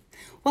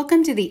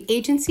Welcome to the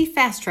Agency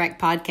Fast Track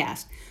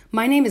podcast.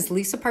 My name is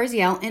Lisa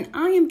Parziel, and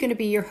I am going to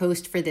be your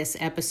host for this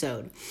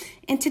episode.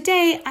 And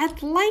today,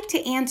 I'd like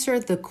to answer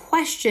the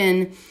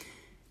question,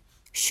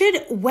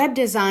 should web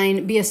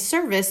design be a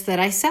service that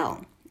I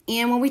sell?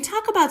 And when we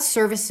talk about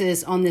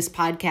services on this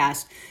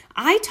podcast,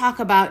 I talk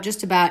about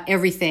just about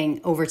everything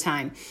over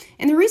time.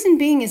 And the reason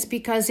being is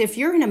because if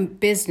you're in a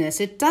business,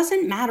 it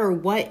doesn't matter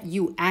what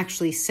you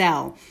actually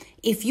sell.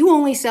 If you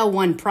only sell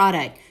one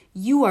product,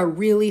 you are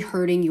really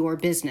hurting your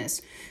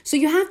business. So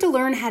you have to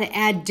learn how to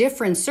add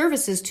different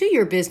services to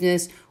your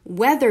business,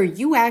 whether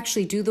you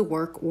actually do the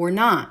work or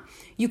not.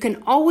 You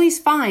can always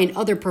find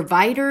other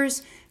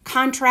providers,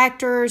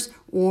 contractors,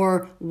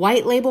 or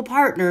white label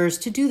partners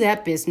to do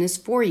that business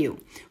for you.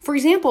 For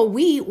example,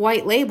 we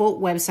white label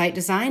website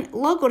design,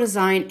 logo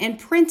design, and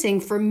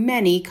printing for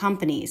many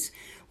companies.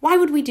 Why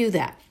would we do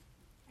that?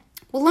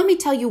 Well, let me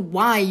tell you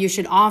why you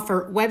should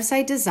offer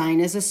website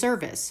design as a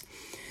service.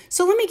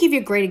 So let me give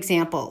you a great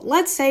example.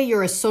 Let's say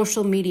you're a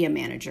social media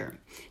manager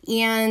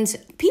and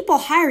people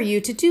hire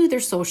you to do their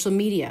social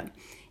media,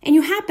 and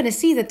you happen to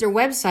see that their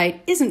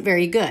website isn't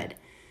very good.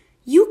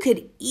 You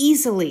could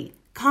easily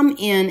come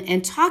in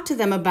and talk to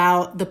them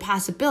about the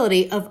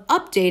possibility of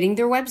updating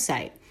their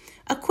website.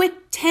 A quick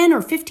 10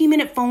 or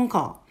 15-minute phone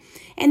call.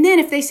 And then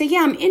if they say,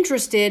 yeah, I'm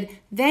interested,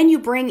 then you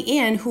bring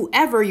in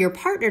whoever you're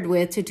partnered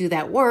with to do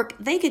that work.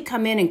 They could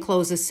come in and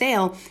close a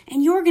sale,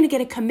 and you're going to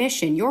get a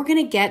commission. You're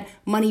going to get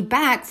money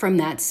back from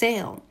that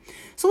sale.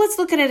 So let's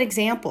look at an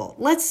example.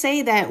 Let's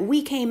say that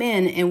we came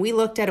in and we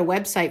looked at a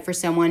website for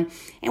someone,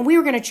 and we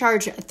were going to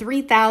charge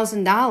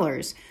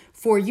 $3,000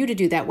 for you to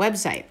do that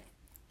website.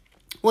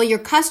 Well, your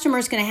customer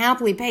is going to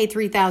happily pay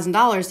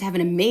 $3,000 to have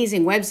an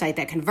amazing website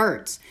that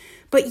converts,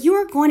 but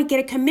you're going to get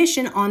a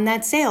commission on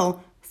that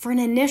sale for an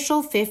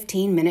initial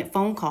 15-minute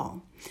phone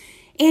call.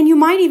 And you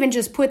might even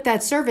just put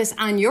that service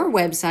on your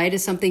website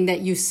as something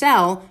that you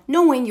sell,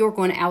 knowing you're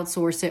going to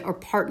outsource it or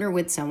partner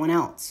with someone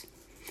else.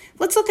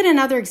 Let's look at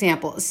another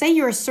example. Say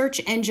you're a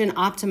search engine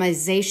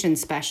optimization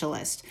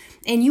specialist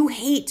and you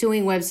hate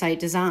doing website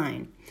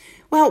design.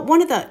 Well,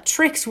 one of the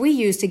tricks we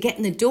use to get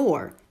in the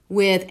door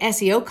with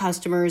SEO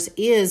customers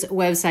is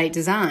website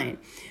design.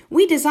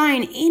 We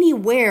design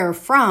anywhere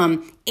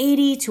from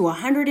 80 to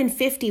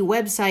 150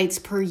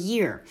 websites per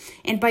year.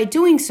 And by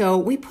doing so,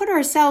 we put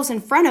ourselves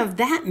in front of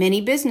that many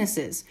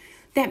businesses.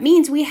 That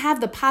means we have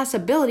the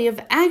possibility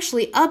of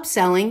actually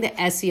upselling the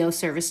SEO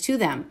service to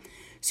them.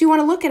 So you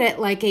want to look at it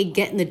like a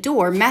get in the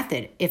door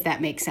method, if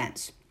that makes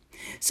sense.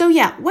 So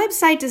yeah,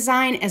 website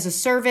design as a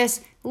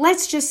service,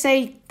 let's just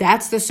say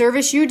that's the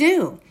service you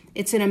do.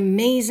 It's an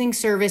amazing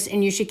service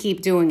and you should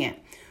keep doing it.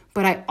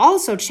 But I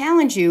also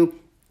challenge you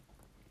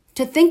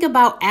to think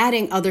about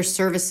adding other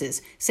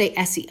services, say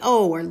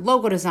SEO or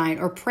logo design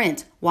or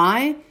print.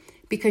 Why?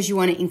 Because you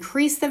want to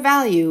increase the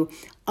value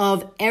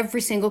of every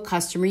single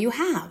customer you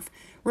have.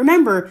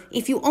 Remember,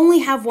 if you only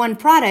have one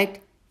product,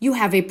 you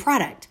have a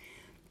product.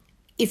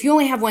 If you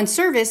only have one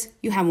service,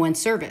 you have one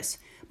service.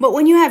 But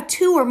when you have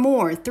 2 or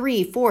more,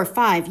 3, 4,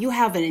 5, you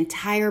have an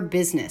entire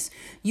business.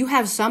 You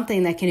have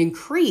something that can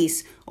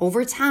increase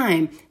over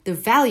time the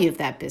value of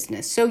that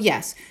business. So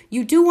yes,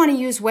 you do want to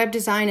use web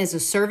design as a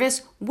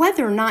service,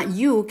 whether or not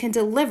you can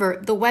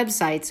deliver the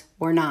websites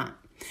or not.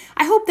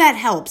 I hope that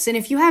helps. And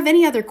if you have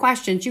any other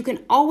questions, you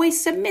can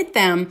always submit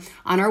them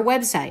on our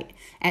website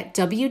at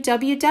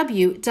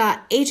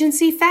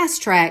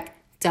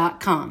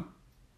www.agencyfasttrack.com.